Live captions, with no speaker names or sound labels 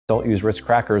don't use Ritz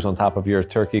crackers on top of your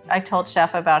turkey. I told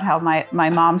Chef about how my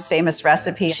mom's famous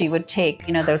recipe, she would take,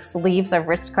 those sleeves of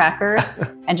Ritz crackers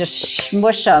and just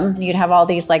smush them. You'd have all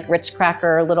these like Ritz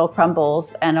cracker little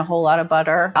crumbles and a whole lot of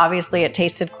butter. Obviously it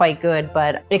tasted quite good,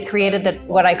 but it created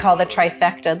what I call the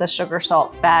trifecta, the sugar,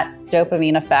 salt, fat,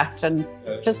 dopamine effect, and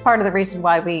just part of the reason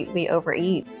why we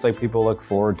overeat. It's like people look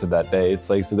forward to that day. It's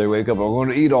like, so they wake up, I'm going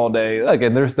to eat all day. Look,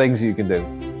 and there's things you can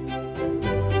do.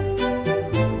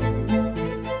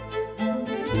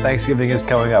 Thanksgiving is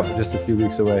coming up, just a few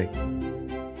weeks away.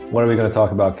 What are we going to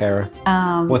talk about, Kara?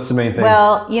 What's the main thing?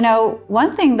 Well,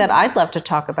 one thing that I'd love to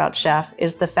talk about, Chef,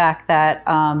 is the fact that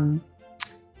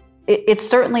it's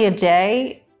certainly a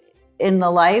day in the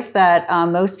life that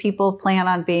most people plan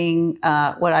on being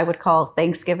what I would call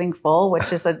Thanksgiving full,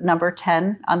 which is a number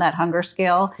 10 on that hunger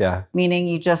scale. Yeah. Meaning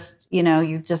you just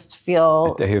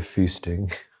feel... A day of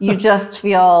feasting. You just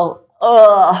feel,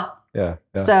 ugh. Yeah.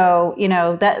 So,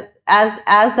 that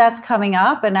as that's coming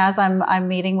up, and as I'm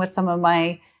meeting with some of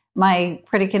my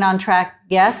Pritikin on Track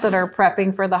guests that are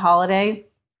prepping for the holiday,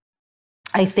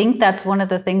 I think that's one of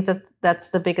the things that's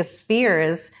the biggest fear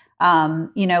is,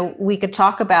 we could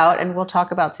talk about, and we'll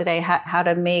talk about today, how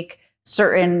to make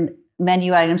certain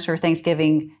menu items for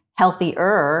Thanksgiving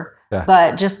healthier. Yeah.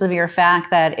 But just the mere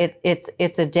fact that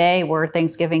it's a day where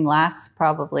Thanksgiving lasts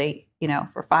probably,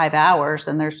 for 5 hours,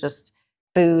 and there's just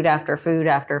food after food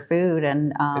after food,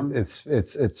 and it's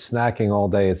snacking all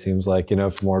day. It seems like, from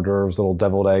hors d'oeuvres, little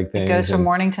deviled egg things. It goes from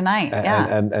morning to night.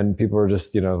 And people are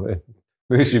just,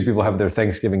 usually people have their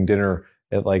Thanksgiving dinner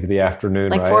at like the afternoon,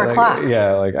 like right? 4 o'clock.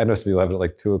 Like I know some people have it at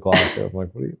like 2 o'clock. So I'm like,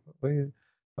 what are you?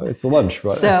 It's the lunch.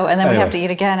 But so, and then anyway. We have to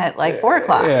eat again at like 4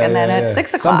 o'clock, and then at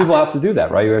 6 o'clock. Some people have to do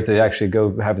that, right? You have to actually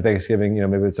go have a Thanksgiving.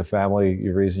 Maybe it's a family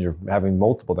reason you're having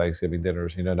multiple Thanksgiving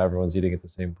dinners. And everyone's eating at the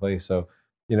same place. So,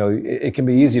 it can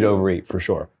be easy to overeat for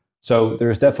sure. So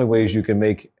there's definitely ways you can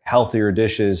make healthier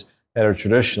dishes that are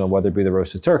traditional, whether it be the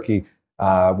roasted turkey,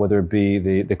 whether it be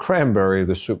the cranberry,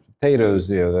 the sweet potatoes,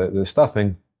 the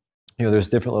stuffing. There's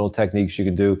different little techniques you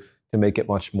can do to make it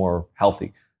much more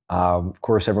healthy. Of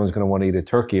course, everyone's going to want to eat a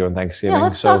turkey on Thanksgiving. Yeah,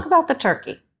 let's talk about the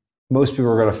turkey. Most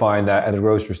people are going to find that at a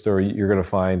grocery store, you're going to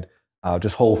find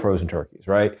just whole frozen turkeys,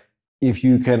 right? If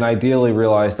you can ideally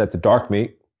realize that the dark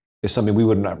meat is something we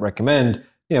would not recommend,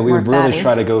 we would really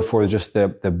try to go for just the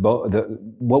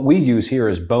what we use here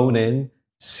is bone-in,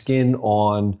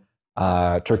 skin-on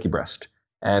turkey breast.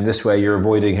 And this way you're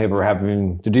avoiding ever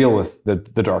having to deal with the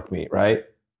dark meat, right?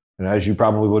 And as you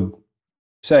probably would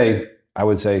say, I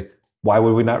would say, why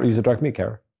would we not use the dark meat,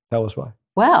 Kara? Tell us why.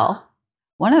 Well,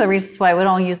 one of the reasons why we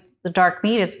don't use the dark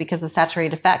meat is because the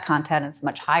saturated fat content is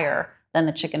much higher than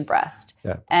the chicken breast.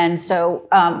 Yeah. And so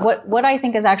what I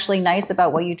think is actually nice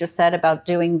about what you just said about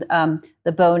doing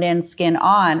the bone-in,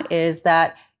 skin-on is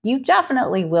that you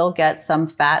definitely will get some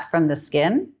fat from the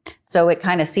skin. So it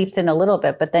kind of seeps in a little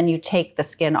bit, but then you take the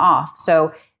skin off.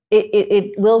 So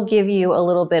it will give you a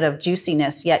little bit of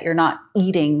juiciness, yet you're not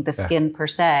eating the skin per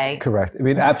se. Correct. I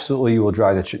mean, absolutely, you will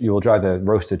dry the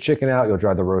roasted chicken out. You'll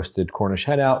dry the roasted Cornish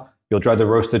hen out. You'll dry the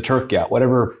roasted turkey out.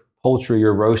 Whatever poultry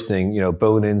you're roasting,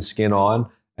 bone in, skin on,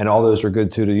 and all those are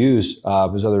good too to use.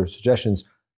 There's other suggestions.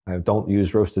 Don't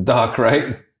use roasted duck,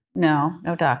 right? No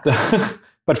duck.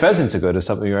 But pheasants are good as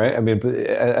something, right? I mean,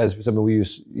 as something we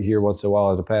use here once in a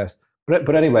while in the past.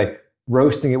 But anyway,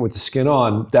 roasting it with the skin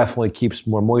on definitely keeps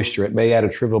more moisture. It may add a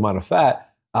trivial amount of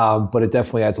fat, but it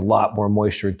definitely adds a lot more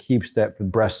moisture. It keeps that for the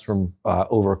breast from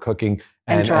overcooking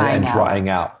and drying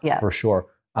out for sure.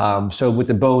 So with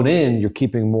the bone in, you're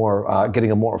keeping more,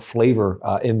 getting a more flavor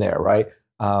in there, right?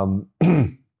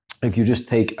 If you just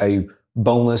take a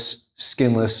boneless,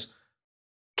 skinless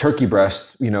turkey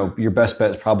breast, your best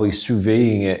bet is probably sous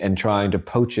videing it and trying to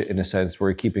poach it in a sense where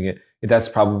you're keeping it. That's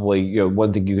probably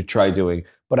one thing you could try doing.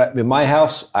 But in my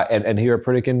house and here at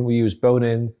Pritikin, we use bone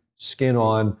in, skin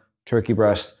on turkey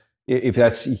breast. If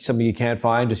that's something you can't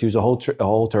find, just use a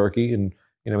whole turkey and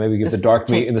maybe give the dark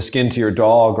meat and the skin to your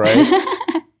dog, right?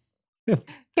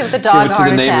 Give the dog give it to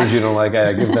the neighbors you don't like.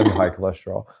 Give them high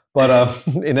cholesterol. But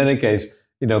in any case,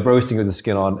 roasting with the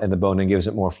skin on and the bone in gives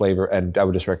it more flavor. And I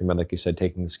would just recommend, like you said,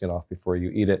 taking the skin off before you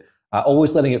eat it.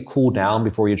 Always letting it cool down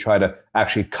before you try to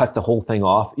actually cut the whole thing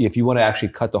off. If you want to actually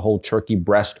cut the whole turkey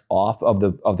breast off of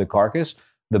the carcass,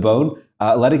 the bone,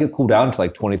 letting it cool down to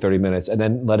like 20, 30 minutes, and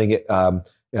then letting it,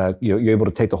 you're able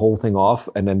to take the whole thing off,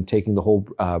 and then taking the whole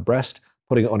breast,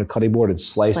 putting it on a cutting board and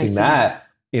slicing that.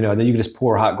 And then you can just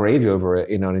pour hot gravy over it,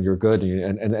 and you're good.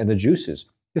 And the juices.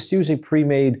 Just using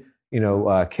pre-made,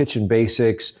 kitchen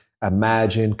basics,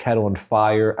 Imagine, Kettle and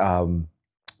Fire,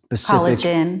 Pacific.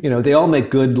 Collagen. You know, they all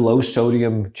make good low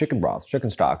sodium chicken broths, chicken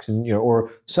stocks, and you know,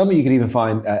 or some you can even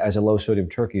find as a low sodium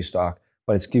turkey stock,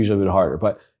 but it's usually a bit harder.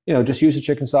 But you know, just use a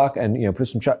chicken stock and you know, put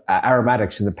some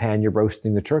aromatics in the pan you're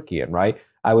roasting the turkey in. Right?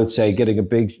 I would say getting a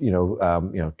big,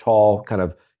 tall kind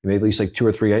of maybe at least like 2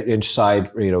 or 3 inch side,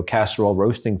 casserole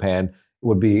roasting pan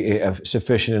would be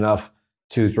sufficient enough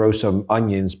to throw some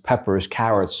onions, peppers,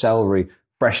 carrots, celery,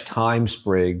 fresh thyme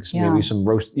sprigs, maybe some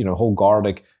roast, whole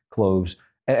garlic cloves,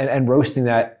 and roasting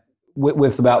that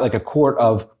with about like a quart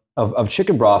of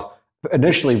chicken broth.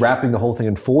 Initially wrapping the whole thing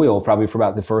in foil probably for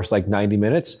about the first like 90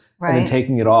 minutes, and then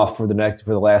taking it off for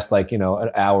the last like an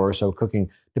hour or so cooking,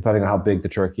 depending on how big the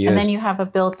turkey is. And then you have a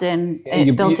built-in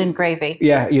gravy.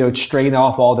 Yeah, strain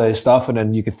off all the stuff, and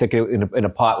then you can thicken it in a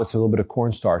pot with a little bit of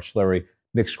cornstarch slurry.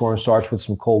 Mix cornstarch with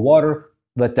some cold water.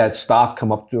 Let that stock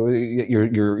come up to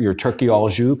your turkey au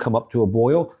jus come up to a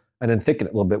boil, and then thicken it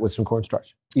a little bit with some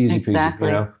cornstarch. Easy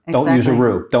peasy. Don't use a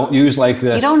roux. Don't use like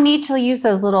the. You don't need to use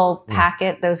those little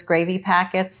those gravy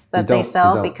packets that they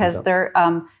sell because they're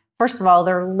first of all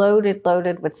they're loaded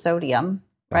with sodium,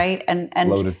 right? And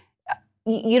loaded.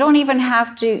 You don't even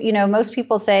have to. Most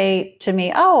people say to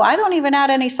me, "Oh, I don't even add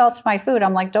any salt to my food."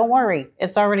 I'm like, "Don't worry,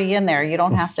 it's already in there. You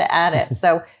don't have to add it."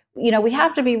 So we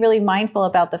have to be really mindful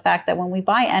about the fact that when we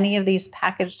buy any of these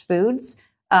packaged foods.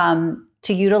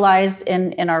 To utilize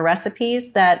in our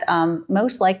recipes that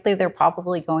most likely they're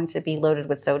probably going to be loaded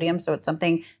with sodium. So it's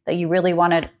something that you really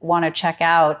want to check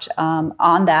out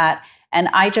on that. And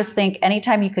I just think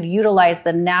anytime you could utilize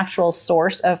the natural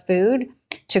source of food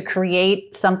to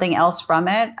create something else from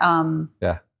it,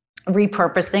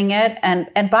 repurposing it.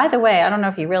 And by the way, I don't know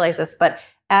if you realize this, but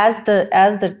as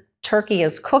the turkey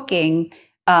is cooking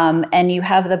and you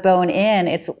have the bone in,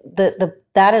 it's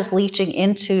that is leaching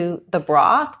into the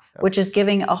broth, which is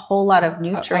giving a whole lot of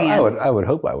nutrients. I would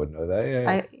hope I would know that.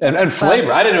 Yeah. And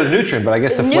flavor. I didn't know the nutrient, but I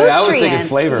guess the flavor. I was thinking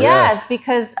flavor. Yes,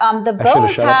 because the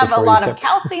bones have a lot of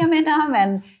calcium in them,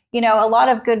 and a lot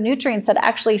of good nutrients that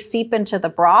actually seep into the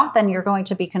broth, and you're going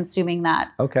to be consuming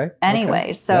that. Anyway,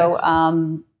 okay. So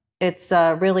nice. It's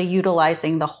really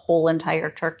utilizing the whole entire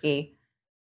turkey.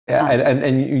 Yeah,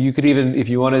 and you could even, if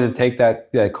you wanted to take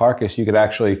that carcass, you could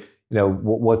actually,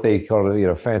 what they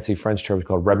call fancy French terms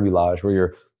called remoulage, where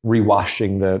you're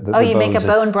rewashing the you make a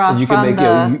bone broth. You can make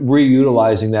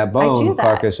reutilizing that bone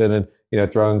carcass and then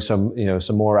throwing some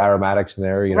more aromatics in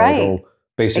there. Little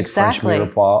basic French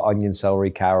mirepoix, onion,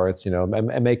 celery, carrots.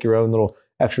 And make your own little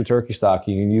extra turkey stock.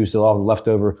 You can use all the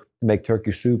leftover to make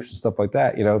turkey soups and stuff like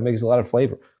that. It makes a lot of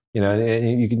flavor.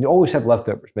 And you can always have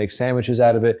leftovers. Make sandwiches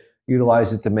out of it.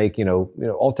 Utilize it to make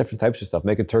all different types of stuff.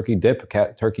 Make a turkey dip,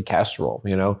 a turkey casserole.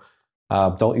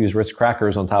 Don't use Ritz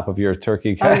crackers on top of your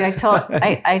turkey.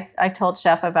 I told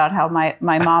Chef about how my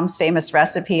mom's famous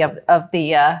recipe of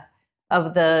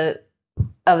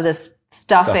this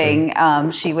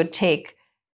stuffing. She would take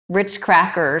Ritz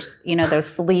crackers, those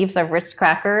sleeves of Ritz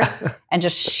crackers, and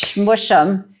just smush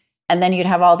them, and then you'd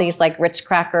have all these like Ritz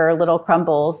cracker little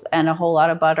crumbles and a whole lot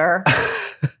of butter.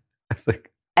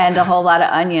 And a whole lot of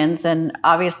onions, and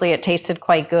obviously it tasted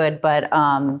quite good, but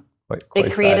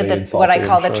it created what I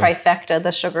call the trifecta: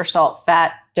 the sugar, salt,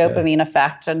 fat, dopamine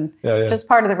effect, and just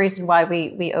part of the reason why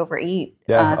we overeat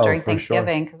during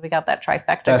Thanksgiving, because we got that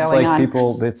trifecta going on.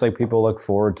 It's like people look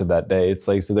forward to that day. It's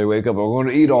like, so they wake up, we're going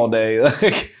to eat all day.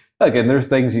 And there's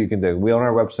things you can do. On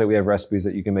our website, we have recipes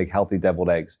that you can make healthy deviled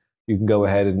eggs. You can go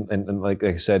ahead and like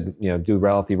I said, do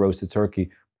healthy roasted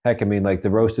turkey. Heck, I mean, like the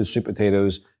roasted sweet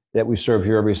potatoes that we serve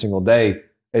here every single day.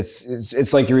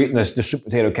 It's like you're eating the sweet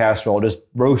potato casserole, just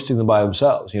roasting them by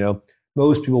themselves.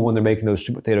 Most people, when they're making those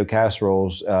sweet potato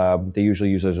casseroles, they usually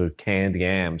use those as canned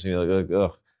yams.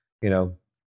 I'll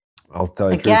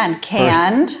tell you again,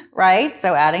 canned, right?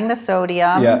 So adding the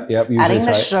sodium, adding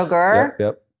the sugar.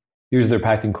 Yep. Usually they're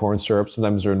packed in corn syrup.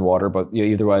 Sometimes they're in water, but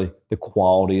either way, the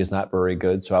quality is not very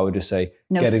good. So I would just say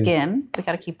skin. We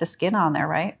got to keep the skin on there,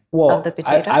 right? Well, of the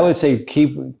potatoes. I would say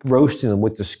keep roasting them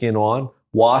with the skin on.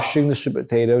 Washing the sweet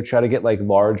potato, try to get like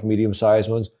large, medium-sized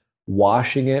ones,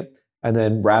 washing it, and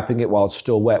then wrapping it while it's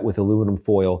still wet with aluminum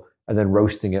foil, and then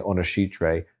roasting it on a sheet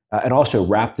tray. And also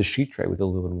wrap the sheet tray with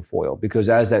aluminum foil, because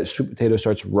as that sweet potato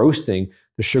starts roasting,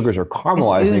 the sugars are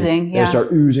caramelizing. They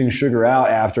start oozing sugar out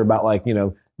after about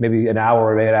maybe an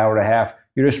hour, maybe an hour and a half.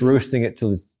 You're just roasting it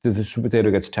till the sweet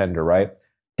potato gets tender, right?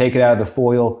 Take it out of the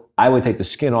foil. I would take the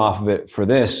skin off of it for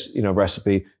this,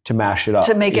 recipe to mash it up.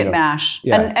 To make it mash.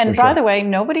 Yeah, and by the way,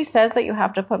 nobody says that you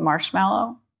have to put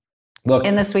marshmallow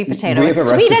in the sweet potato. It's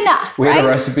sweet enough, We have a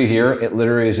recipe here. It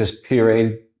literally is just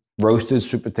pureed, roasted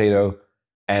sweet potato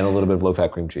and a little bit of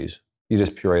low-fat cream cheese. You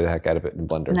just puree the heck out of it in the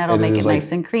blender. And that'll make it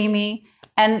nice and creamy.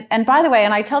 And by the way,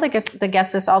 and I tell the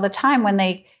guests this all the time when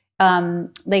they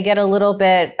get a little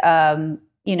bit,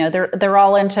 they're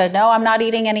all into, no, I'm not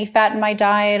eating any fat in my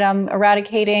diet. I'm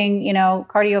eradicating,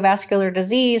 cardiovascular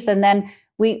disease. And then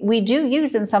we do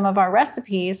use in some of our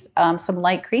recipes some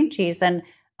light cream cheese. And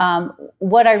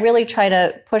what I really try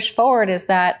to push forward is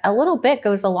that a little bit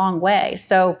goes a long way.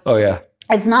 So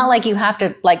it's not like you have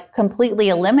to like completely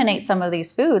eliminate some of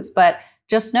these foods, but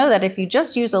just know that if you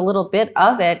just use a little bit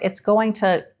of it, it's going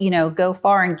to, go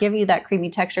far and give you that creamy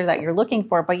texture that you're looking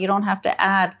for, but you don't have to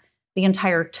add the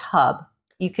entire tub.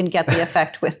 You can get the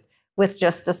effect with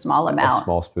just a small amount. A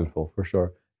small spoonful, for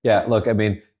sure. Yeah, look, I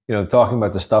mean, talking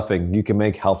about the stuffing, you can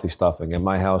make healthy stuffing. In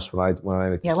my house, when I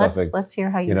make the stuffing. Let's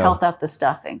hear how you health up the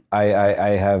stuffing. I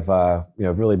have,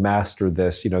 really mastered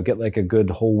this. Get like a good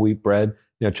whole wheat bread.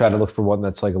 Try to look for one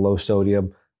that's like a low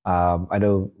sodium. I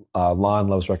know Lon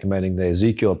loves recommending the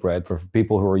Ezekiel bread for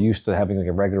people who are used to having like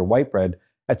a regular white bread.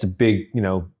 That's a big,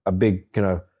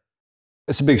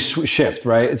 it's a big shift,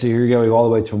 right? So you're going all the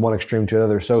way from one extreme to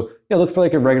another. So look for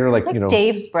like a regular, like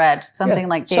Dave's bread, something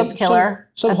like Dave's Killer.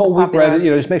 Some whole wheat bread.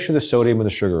 Just make sure the sodium and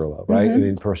the sugar are low, right? Mm-hmm. I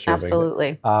mean, per serving.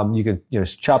 Absolutely. You can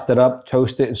chop that up,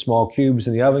 toast it in small cubes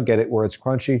in the oven, get it where it's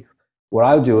crunchy. What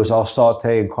I would do is I'll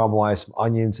saute and caramelize some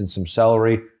onions and some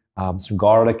celery, some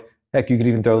garlic. Heck, you could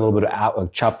even throw a little bit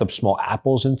of chopped up small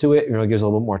apples into it. It gives a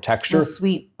little bit more texture. It's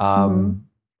sweet. And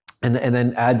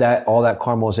then add all that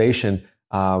caramelization.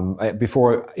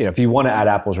 Before, if you want to add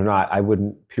apples or not, I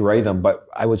wouldn't puree them, but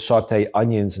I would saute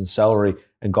onions and celery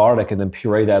and garlic and then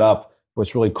puree that up where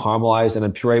it's really caramelized, and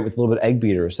then puree it with a little bit of egg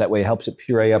beaters. That way it helps it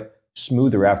puree up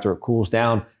smoother after it cools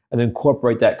down, and then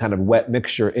incorporate that kind of wet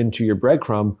mixture into your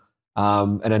breadcrumb.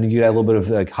 And then you add a little bit of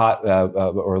like hot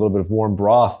or a little bit of warm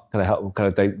broth, kind of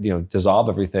help dissolve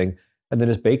everything, and then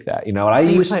just bake that. And I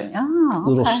use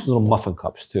little muffin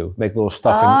cups too. Make little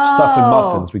stuffing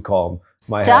muffins, we call them.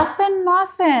 Stuffing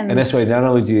muffins. And this way, not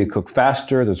only do you cook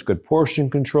faster, there's good portion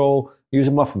control. Use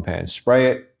a muffin pan,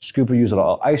 spray it, scoop it, use a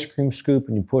little ice cream scoop,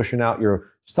 and you're pushing out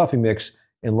your stuffing mix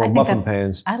in little muffin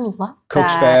pans. I love that.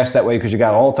 Cooks fast that way because you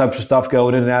got all types of stuff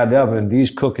going in and out of the oven.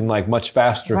 These cook in like much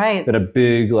faster than a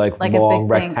big like long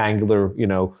rectangular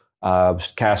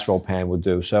casserole pan would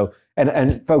do. So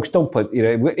and folks, don't put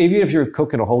even if you're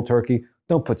cooking a whole turkey,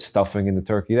 don't put stuffing in the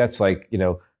turkey. That's like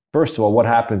first of all, what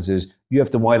happens is you have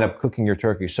to wind up cooking your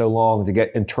turkey so long to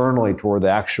get internally to where the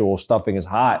actual stuffing is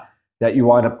hot that you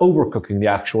wind up overcooking the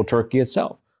actual turkey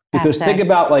itself. Because think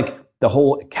about like the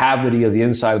whole cavity of the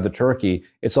inside of the turkey.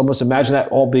 It's almost, imagine that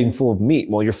all being full of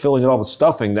meat. Well, you're filling it all with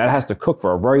stuffing. That has to cook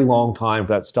for a very long time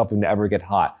for that stuffing to ever get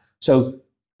hot. So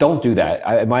don't do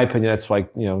that. In my opinion, that's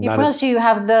like, plus you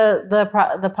have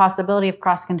the possibility of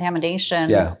cross-contamination.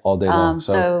 Yeah, all day long.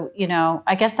 So,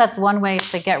 I guess that's one way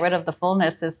to get rid of the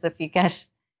fullness is if you get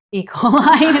E.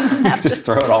 coli. And just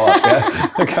throw it all up.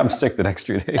 Yeah. Like I'm sick the next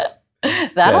 3 days.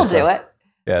 That'll do it.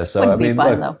 Yeah, so Wouldn't be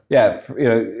fun, though.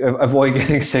 Avoid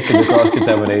getting sick in the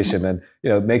cross-contamination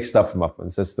and, make stuffing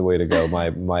muffins. That's the way to go,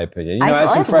 my opinion.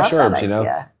 Add some fresh herbs,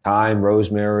 thyme,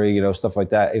 rosemary, stuff like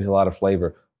that. Gives a lot of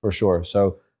flavor for sure.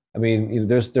 So, I mean,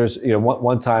 there's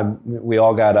one time we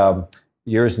all got,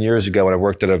 years and years ago when I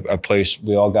worked at a place,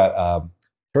 we all got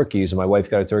turkeys, and my wife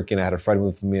got a living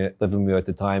with me at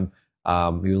the time.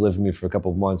 He lived with me for a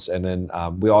couple of months, and then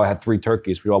we all had 3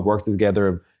 turkeys. We all worked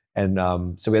together, and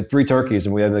so we had 3 turkeys,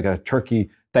 and we had like a turkey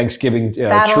Thanksgiving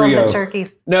Battle trio. Of the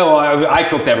turkeys. No, I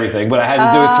cooked everything, but I had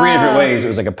to do it 3 different ways. It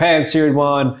was like a pan-seared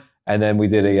one, and then we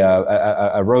did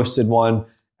a roasted one,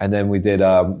 and then we did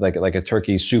like a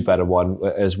turkey soup out of one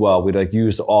as well. We'd like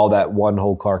used all that one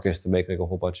whole carcass to make like a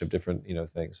whole bunch of different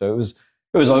things. So it was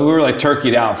like we were like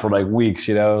turkeyed out for like weeks.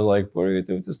 Like, what are we gonna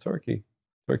do with this turkey?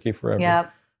 Turkey forever.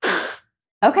 Yep.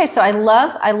 Okay, so I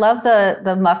love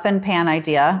the muffin pan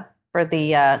idea for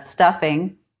the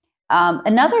stuffing.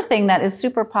 Another thing that is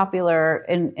super popular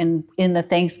in the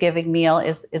Thanksgiving meal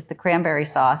is the cranberry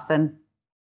sauce. And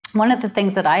one of the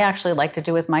things that I actually like to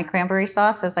do with my cranberry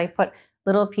sauce is I put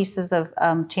little pieces of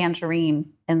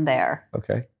tangerine in there.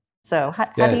 Okay. So how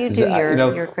do you do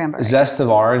your cranberry? Zest of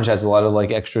orange has a lot of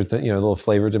like extra, little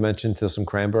flavor dimension to some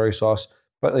cranberry sauce.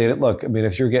 But look, I mean,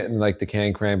 if you're getting like the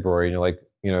canned cranberry and you're like,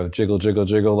 jiggle, jiggle,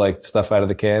 jiggle, like stuff out of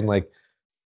the can, like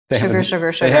sugar.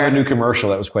 They have a new commercial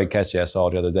that was quite catchy. I saw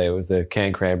it the other day. It was the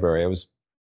canned cranberry.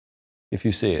 If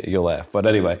you see it, you'll laugh. But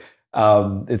anyway,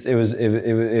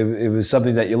 it was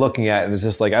something that you're looking at, and it's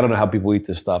just like, I don't know how people eat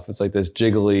this stuff. It's like this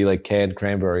jiggly, like canned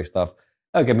cranberry stuff.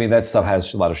 Like, I mean, that stuff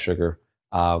has a lot of sugar.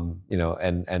 And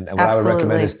what I would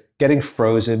recommend is getting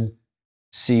frozen,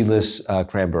 seedless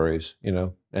cranberries.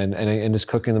 And just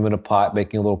cooking them in a pot,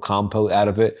 making a little compote out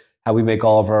of it. How we make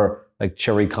all of our like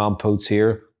cherry compotes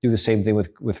here. Do the same thing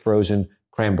with frozen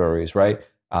cranberries, right?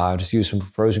 Just use some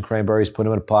frozen cranberries, put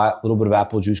them in a pot, a little bit of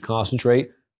apple juice concentrate,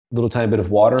 a little tiny bit of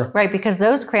water. Right, because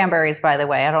those cranberries, by the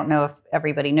way, I don't know if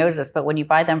everybody knows this, but when you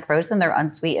buy them frozen, they're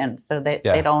unsweetened, so they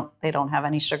don't have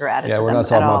any sugar added to them. Yeah, we're not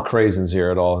talking about craisins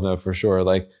here at all, no, for sure.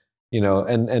 Like,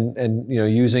 and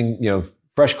using,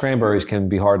 fresh cranberries can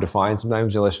be hard to find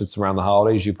sometimes, unless it's around the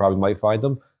holidays. You probably might find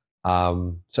them.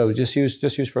 So just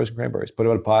use frozen cranberries. Put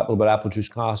them in a pot, a little bit of apple juice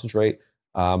concentrate.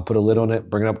 Put a lid on it,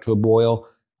 bring it up to a boil,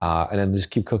 and then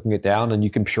just keep cooking it down. And you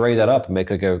can puree that up and make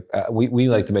like we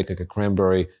like to make like a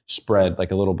cranberry spread,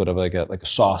 like a little bit of like a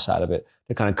sauce out of it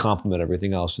to kind of complement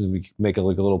everything else. And we make it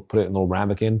like put it in a little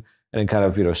ramekin and then kind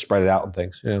of spread it out and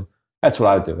things. That's what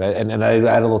I would do. And I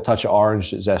add a little touch of orange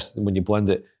zest when you blend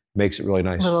it, makes it really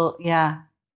nice. Yeah,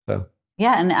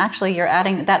 and actually you're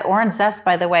adding that orange zest,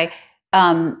 by the way.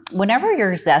 Whenever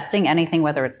you're zesting anything,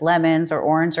 whether it's lemons or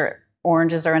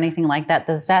oranges or anything like that,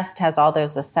 the zest has all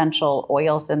those essential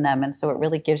oils in them. And so it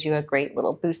really gives you a great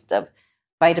little boost of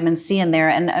vitamin C in there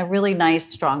and a really nice,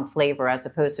 strong flavor as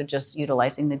opposed to just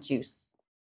utilizing the juice.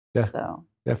 Yeah. So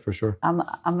yeah, for sure.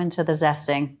 I'm into the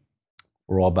zesting.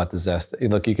 We're all about the zest.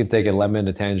 Look, you can take a lemon,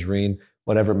 a tangerine,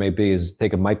 whatever it may be, is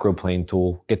take a microplane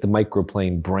tool, get the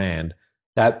microplane brand.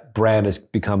 That brand has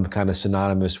become kind of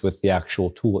synonymous with the actual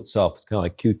tool itself. It's kind of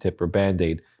like Q-tip or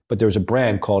Band-Aid. But there's a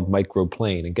brand called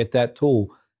Microplane, and get that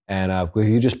tool. And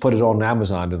you just put it on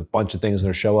Amazon, there's a bunch of things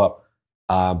that'll show up.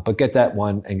 But get that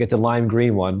one and get the lime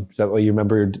green one. So you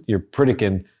remember your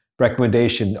Pritikin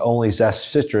recommendation: only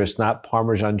zest citrus, not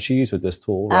Parmesan cheese with this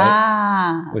tool,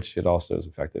 right? Which it also is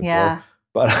effective for.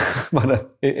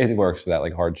 But it works for that,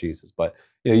 like hard cheeses. But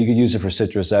you could use it for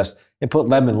citrus zest and put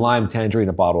lemon, lime, tangerine in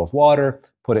a bottle of water,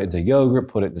 put it into yogurt,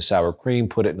 put it into sour cream,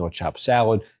 put it into a chopped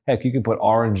salad. Heck, you can put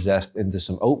orange zest into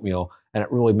some oatmeal, and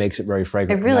it really makes it very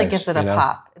fragrant. It really gives it a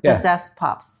pop. The zest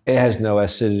pops. It has no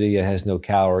acidity. It has no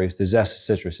calories. The zest of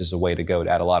citrus is the way to go to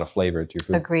add a lot of flavor to your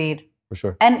food. Agreed. For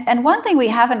sure. And one thing we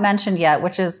haven't mentioned yet,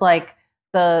 which is like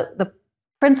the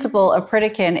principle of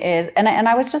Pritikin is, and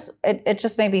I was just, it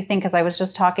just made me think, because I was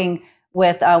just talking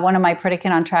with one of my Pritikin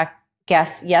on Track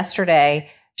guests yesterday.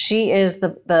 She is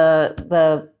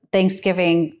the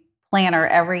Thanksgiving planner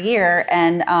every year,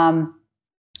 and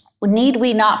need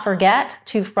we not forget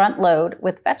to front load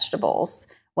with vegetables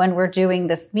when we're doing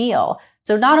this meal?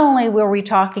 So not only were we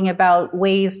talking about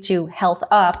ways to health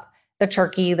up the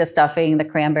turkey, the stuffing, the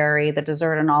cranberry, the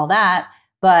dessert, and all that,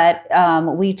 but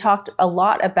we talked a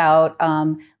lot about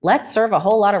let's serve a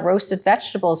whole lot of roasted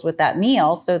vegetables with that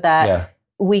meal so that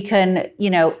we can,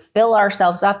 fill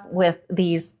ourselves up with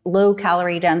these low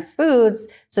calorie dense foods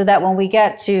so that when we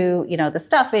get to, the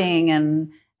stuffing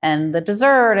and the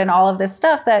dessert and all of this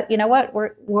stuff, that,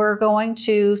 we're going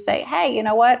to say, hey,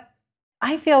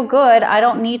 I feel good. I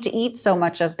don't need to eat so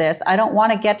much of this. I don't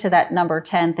want to get to that number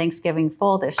 10 Thanksgiving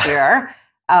full this year.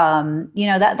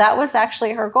 That was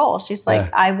actually her goal. She's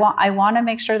like, I want to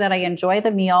make sure that I enjoy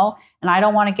the meal, and I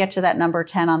don't want to get to that number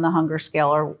 10 on the hunger scale,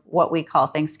 or what we call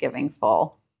Thanksgiving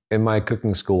full. In my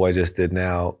cooking school I just did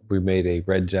now, we made a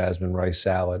red jasmine rice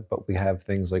salad, but we have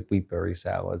things like wheatberry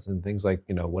salads and things like,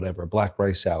 whatever, black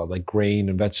rice salad, like grain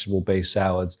and vegetable-based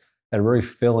salads that are very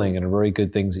filling and are very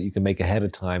good things that you can make ahead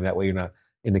of time. That way you're not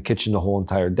in the kitchen the whole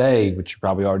entire day, which you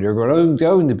probably already are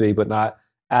going to be, but not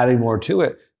adding more to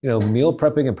it. Meal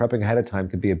prepping and prepping ahead of time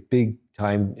could be a big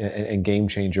time and game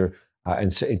changer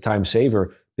and time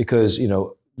saver, because,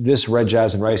 this red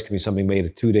jasmine rice can be something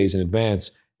made 2 days in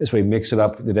advance. This way, mix it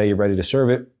up the day you're ready to serve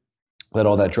it, let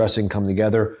all that dressing come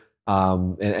together.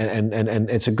 And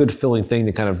it's a good filling thing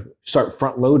to kind of start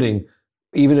front loading,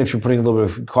 even if you're putting a little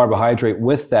bit of carbohydrate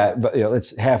with that.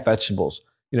 It's half vegetables,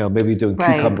 maybe doing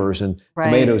cucumbers and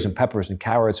tomatoes and peppers and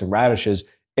carrots and radishes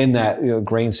in that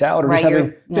grain salad, or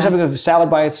just having a salad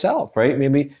by itself, right?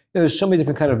 Maybe there's so many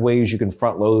different kind of ways you can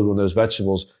front load on those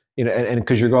vegetables, and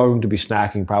because you're going to be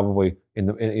snacking probably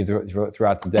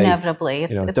throughout the day. Inevitably,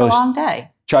 it's a long day.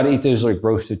 Try to eat those like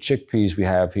roasted chickpeas we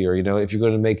have here. If you're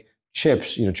going to make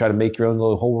chips, try to make your own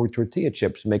little whole wheat tortilla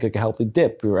chips, make like a healthy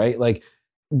dip, right? Like,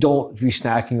 don't be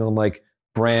snacking on like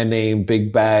brand name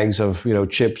big bags of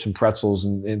chips and pretzels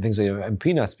and things like that, and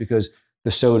peanuts, because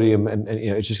the sodium and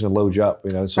it's just going to load you up.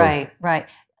 So. Right.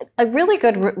 A really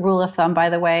good rule of thumb, by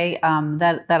the way,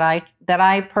 that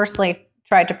I personally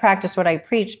tried to practice what I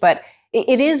preach, but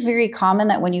it is very common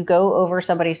that when you go over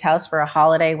somebody's house for a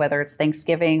holiday, whether it's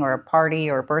Thanksgiving or a party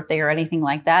or a birthday or anything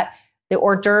like that, the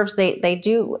hors d'oeuvres they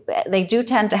do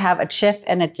tend to have a chip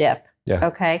and a dip. Yeah.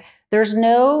 Okay. There's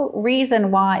no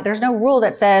reason why, there's no rule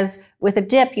that says with a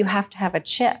dip, you have to have a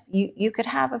chip. You could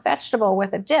have a vegetable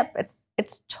with a dip.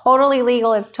 It's totally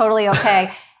legal. It's totally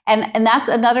okay. And that's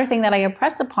another thing that I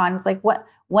impress upon. It's like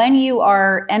when you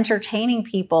are entertaining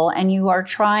people and you are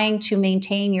trying to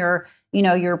maintain your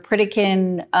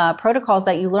Pritikin protocols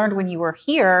that you learned when you were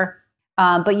here,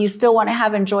 but you still want to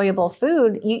have enjoyable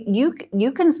food,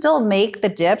 you can still make the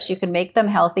dips, you can make them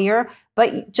healthier,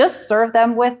 but just serve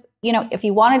them with, if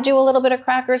you want to do a little bit of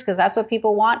crackers, because that's what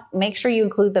people want, make sure you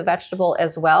include the vegetable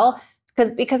as well.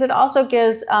 Because it also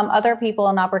gives other people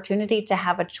an opportunity to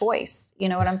have a choice. You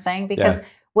know what I'm saying? Because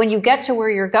when you get to where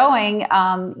you're going,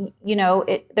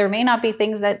 there may not be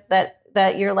things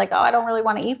that you're like, oh, I don't really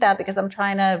want to eat that because I'm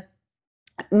trying to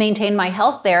maintain my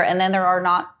health there. And then there are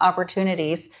not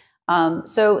opportunities.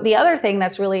 So the other thing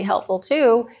that's really helpful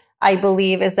too, I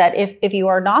believe, is that if you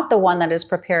are not the one that is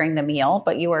preparing the meal,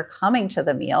 but you are coming to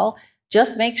the meal,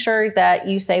 just make sure that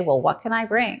you say, well, what can I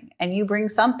bring? And you bring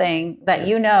something that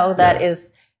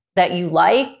that you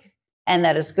like and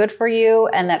that is good for you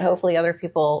and that hopefully other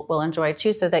people will enjoy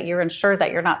too, so that you're ensured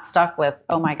that you're not stuck with,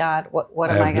 oh my God,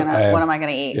 what am I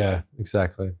gonna eat? Yeah,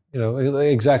 exactly.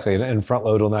 Exactly. And front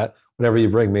load on that. Whatever you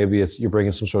bring, maybe you're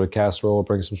bringing some sort of casserole, or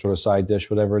bringing some sort of side dish,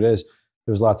 whatever it is.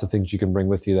 There's lots of things you can bring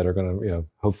with you that are going to,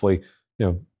 hopefully,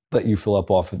 let you fill up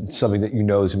off of something that is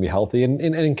going to be healthy, and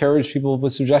encourage people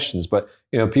with suggestions. But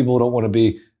people don't want to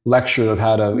be lectured of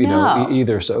how to,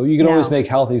 either. So you can always make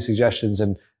healthy suggestions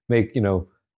and make,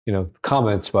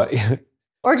 comments, but.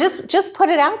 Or just put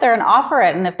it out there and offer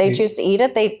it, and if they choose to eat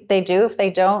it, they do. If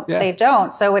they don't, they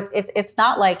don't. So it's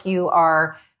not like you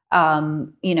are.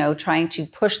 Trying to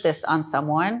push this on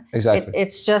someone. Exactly.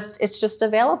 It's just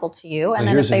available to you. And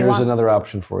then here's another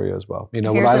option for you as well. Here's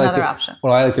another option.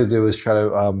 What I like to do is try to,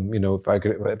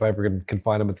 if I ever can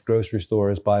find them at the grocery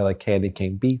store, is buy like candy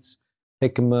cane beets,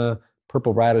 pick them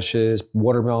purple radishes,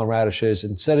 watermelon radishes,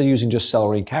 instead of using just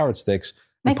celery and carrot sticks,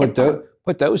 and put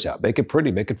those out. Make it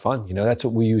pretty, make it fun. That's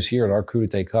what we use here in our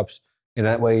crudité cups. And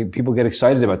that way people get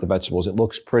excited about the vegetables. It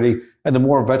looks pretty. And the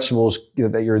more vegetables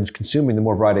that you're consuming, the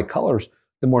more variety of colors,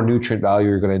 the more nutrient value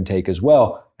you're going to intake as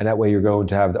well. And that way you're going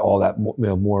to have all that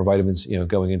more vitamins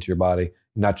going into your body,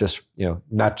 not just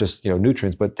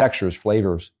nutrients, but textures,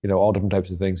 flavors, all different types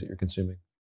of things that you're consuming.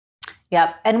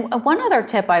 Yep. And one other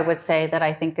tip I would say that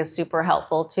I think is super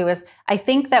helpful too is, I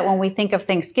think that when we think of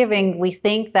Thanksgiving, we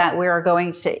think that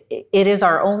it is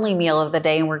our only meal of the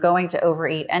day and we're going to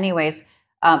overeat anyways.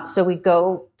 So we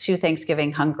go to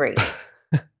Thanksgiving hungry.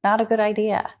 Not a good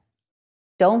idea.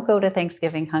 Don't go to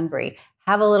Thanksgiving hungry.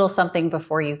 Have a little something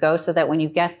before you go, so that when you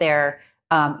get there,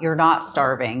 you're not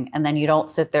starving, and then you don't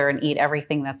sit there and eat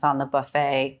everything that's on the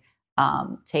buffet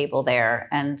table there.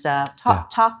 And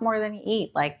talk more than you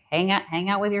eat. Like hang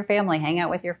out with your family, hang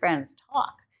out with your friends,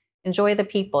 talk, enjoy the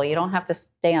people. You don't have to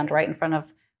stand right in front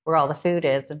of where all the food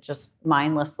is and just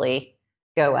mindlessly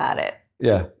go at it.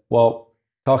 Yeah. Well,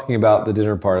 talking about the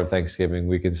dinner part of Thanksgiving,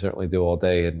 we can certainly do all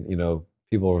day. And,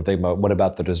 people are thinking about, what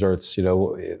about the desserts? I'm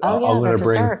going to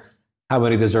bring desserts. How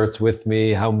many desserts with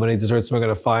me? How many desserts am I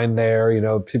going to find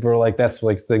there? People are like, that's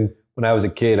like thing. When I was a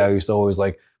kid, I used to always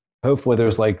like, hopefully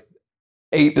there's like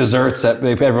 8 desserts that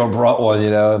maybe everyone brought one,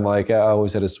 and like, I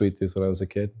always had a sweet tooth when I was a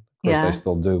kid. Of course, I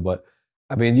still do. But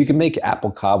I mean, you can make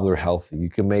apple cobbler healthy. You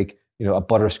can make, a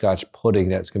butterscotch pudding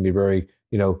that's going to be very,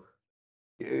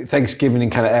 Thanksgiving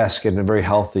kind of esque and very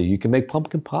healthy. You can make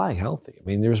pumpkin pie healthy. I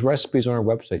mean, there's recipes on our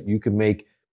website. You can make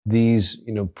these,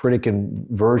 Pritikin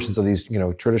versions of these,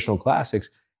 traditional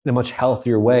classics in a much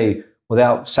healthier way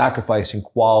without sacrificing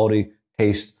quality,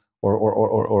 taste,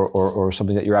 or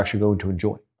something that you're actually going to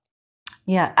enjoy.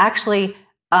 Yeah, actually,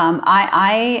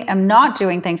 I am not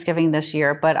doing Thanksgiving this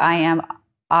year, but I am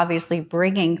obviously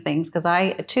bringing things because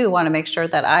I too want to make sure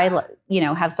that I,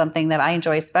 have something that I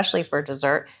enjoy, especially for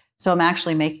dessert. So I'm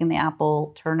actually making the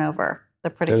apple turnover, the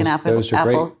Pritikin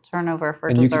apple turnover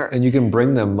for dessert. And you can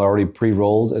bring them already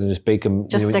pre-rolled and just bake them.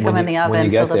 Just stick them in the oven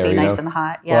so they'll be nice and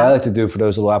hot. Yeah. What I like to do for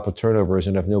those little apple turnovers,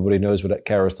 and if nobody knows what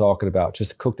Kara's talking about,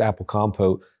 just cooked apple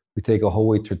compote. We take a whole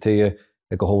wheat tortilla,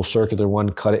 like a whole circular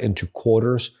one, cut it into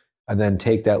quarters, and then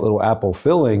take that little apple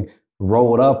filling,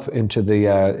 roll it up into the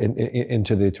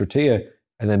into the tortilla,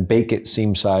 and then bake it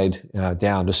seam side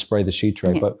down. Just spray the sheet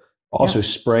tray, but also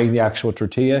spraying the actual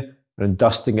tortilla and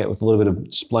dusting it with a little bit of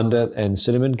Splenda and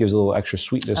cinnamon gives a little extra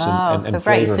sweetness and flavor.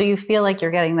 Right. So you feel like you're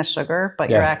getting the sugar, but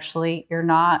you're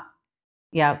not.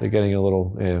 Yeah. They're getting a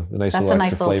little, a nice That's little a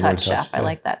nice little touch, Chef. I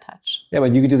like that touch. Yeah,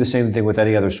 but you can do the same thing with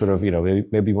any other sort of,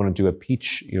 maybe you want to do a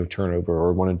peach, turnover,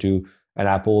 or want to do an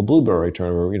apple or blueberry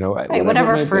turnover, right,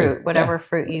 whatever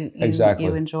fruit you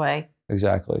enjoy.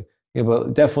 Exactly.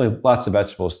 But definitely lots of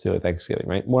vegetables too at Thanksgiving,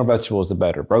 right? More vegetables, the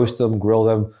better. Roast them, grill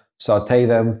them, saute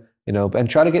them, and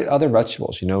try to get other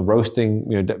vegetables, roasting,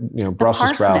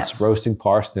 Brussels sprouts, roasting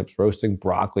parsnips, roasting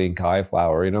broccoli and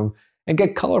cauliflower, and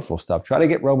get colorful stuff. Try to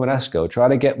get Romanesco. Try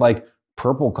to get like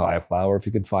purple cauliflower if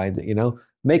you can find it,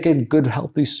 Make a good,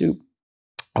 healthy soup.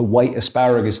 A white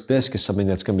asparagus bisque is something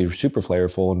that's going to be super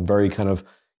flavorful and very kind of,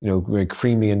 very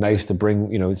creamy and nice to bring,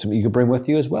 something you can bring with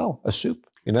you as well, a soup.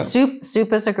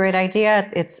 Soup is a great idea.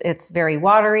 It's very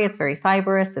watery. It's very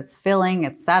fibrous. It's filling.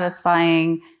 It's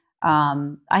satisfying.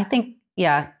 I think,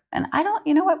 yeah. And I don't,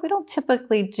 you know what? We don't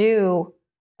typically do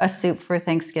a soup for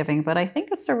Thanksgiving, but I think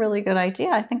it's a really good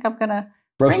idea. I think I'm going to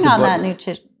bring on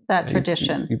that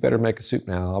tradition. You better make a soup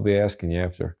now. I'll be asking you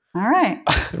after. All right.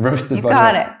 Roasted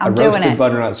got it. I'm doing it. Roasted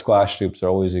butternut squash soups are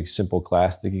always a simple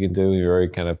classic you can do. You're very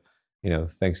kind of,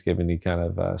 Thanksgiving-y kind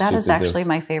of that is actually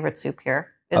my favorite soup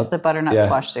here. Is the butternut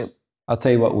squash soup. I'll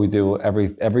tell you what we do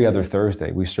every other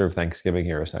Thursday. We serve Thanksgiving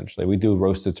here essentially. We do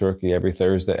roasted turkey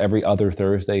every other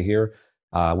Thursday here.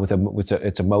 It's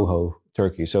a mojo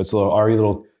turkey, so it's our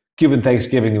little Cuban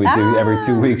Thanksgiving we do every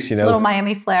 2 weeks. Little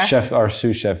Miami flair. Our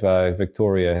sous chef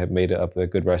Victoria had made up a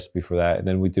good recipe for that, and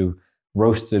then we do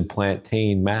roasted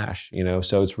plantain mash.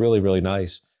 So it's really really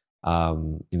nice.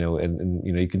 And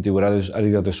you can do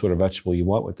any other sort of vegetable you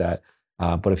want with that.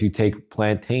 But if you take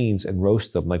plantains and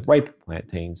roast them, like ripe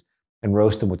plantains, and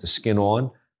roast them with the skin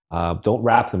on, don't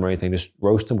wrap them or anything, just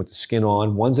roast them with the skin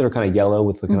on. Ones that are kind of yellow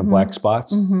with the kind of black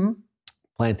spots,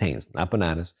 plantains, not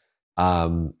bananas.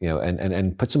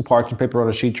 And put some parchment paper on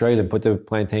a sheet tray, then put the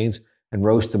plantains and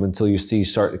roast them until you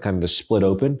start to kind of just split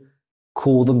open.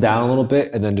 Cool them down a little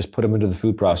bit, and then just put them into the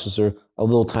food processor. A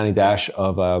little tiny dash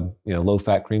of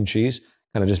low-fat cream cheese,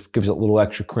 kind of just gives it a little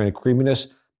extra kind of creaminess.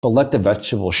 But let the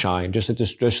vegetables shine, just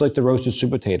like the roasted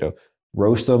sweet potato.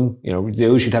 Roast them.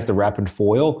 Those you'd have to wrap in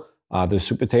foil. The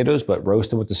sweet potatoes, but roast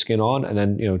them with the skin on, and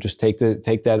then just take that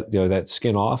that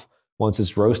skin off. Once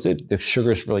it's roasted, the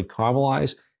sugar's really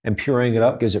caramelized, and pureeing it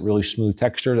up gives it really smooth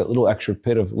texture. That little extra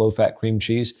bit of low-fat cream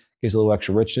cheese gives a little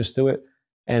extra richness to it.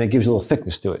 And it gives a little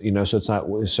thickness to it, so it's not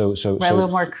so a little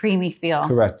more creamy feel.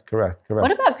 Correct.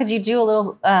 What about, could you do a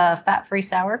little fat-free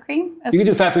sour cream? You can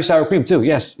do fat-free sour cream too.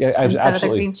 Yes, yeah, instead absolutely.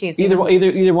 Of the cream cheese. Either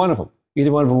one of them.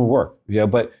 Either one of them will work. Yeah,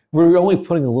 but we're only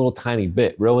putting a little tiny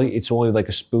bit. Really, it's only like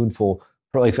a spoonful.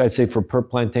 Probably, I'd say for per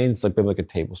plantain, it's like maybe like a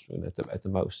tablespoon at the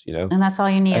most. And that's all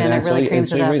you need, and it really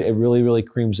creams it up. It really really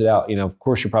creams it out. Of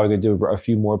course, you're probably going to do a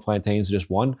few more plantains,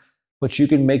 just one. But you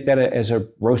can make that as a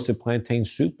roasted plantain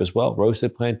soup as well,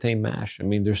 roasted plantain mash. I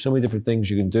mean, there's so many different things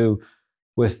you can do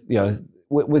with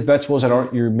with vegetables that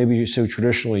aren't you're so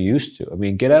traditionally used to. I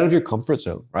mean, get out of your comfort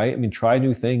zone, right? I mean, try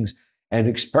new things and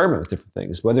experiment with different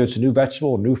things. Whether it's a new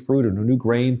vegetable, a new fruit, or a new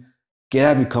grain, get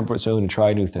out of your comfort zone and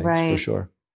try new things for sure.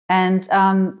 And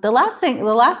the last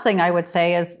thing I would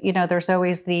say is, there's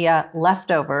always the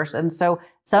leftovers. And so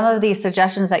some of these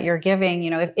suggestions that you're giving,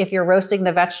 if you're roasting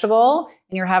the vegetable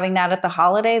and you're having that at the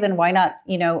holiday, then why not,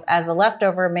 as a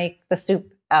leftover, make the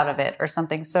soup out of it or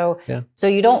something. So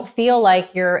you don't feel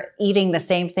like you're eating the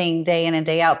same thing day in and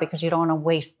day out because you don't want to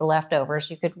waste the leftovers.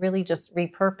 You could really just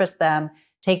repurpose them.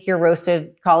 Take your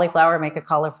roasted cauliflower, make a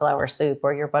cauliflower soup,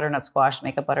 or your butternut squash,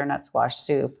 make a butternut squash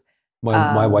soup.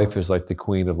 My wife is like the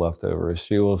queen of leftovers.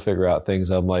 She will figure out things.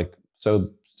 I'm like,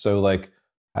 so like,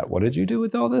 what did you do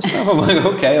with all this stuff? I'm like,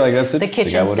 okay, like that's the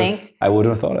kitchen sink. I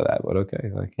wouldn't have thought of that, but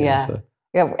okay. Like, yeah.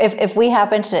 If we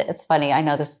happen to, it's funny. I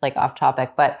know this is like off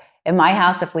topic, but in my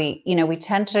house, if we, we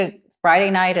tend to, Friday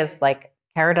night is like,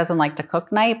 Kara doesn't like to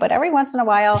cook night, but every once in a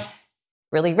while,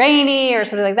 really rainy or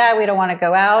something like that, we don't want to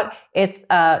go out. It's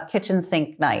kitchen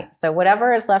sink night. So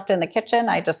whatever is left in the kitchen,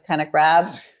 I just kind of grab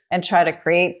and try to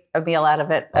create a meal out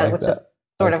of it, which is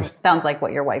sort of sounds like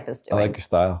what your wife is doing. I like your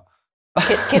style.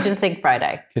 Kitchen sink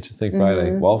Friday. Kitchen sink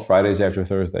Friday. Well, Friday's after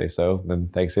Thursday, so then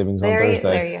Thanksgiving's on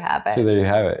Thursday. There you have it. So there you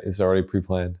have it. It's already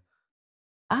pre-planned.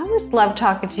 I always love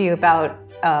talking to you about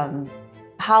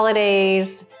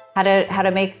holidays, how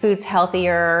to make foods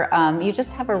healthier. You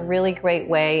just have a really great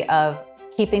way of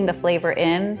keeping the flavor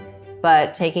in,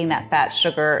 but taking that fat,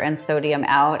 sugar, and sodium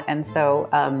out. And so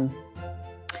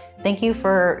thank you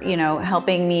for,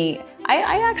 helping me.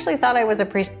 I actually thought I was a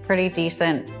pretty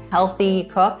decent, healthy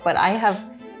cook, but I have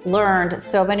learned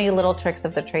so many little tricks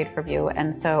of the trade from you.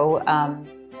 And so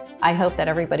I hope that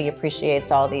everybody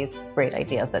appreciates all these great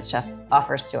ideas that Chef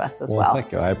offers to us as well.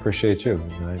 Thank you. I appreciate you.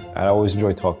 I always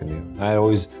enjoy talking to you. I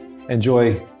always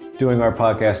enjoy doing our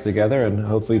podcast together, and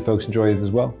hopefully folks enjoy it as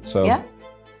well. So yeah.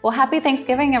 Well, happy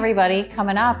Thanksgiving, everybody,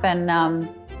 coming up. And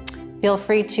feel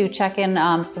free to check in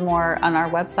some more on our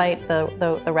website,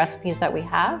 the recipes that we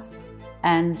have.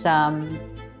 And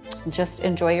just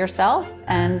enjoy yourself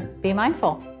and be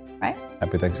mindful, right?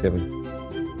 Happy Thanksgiving.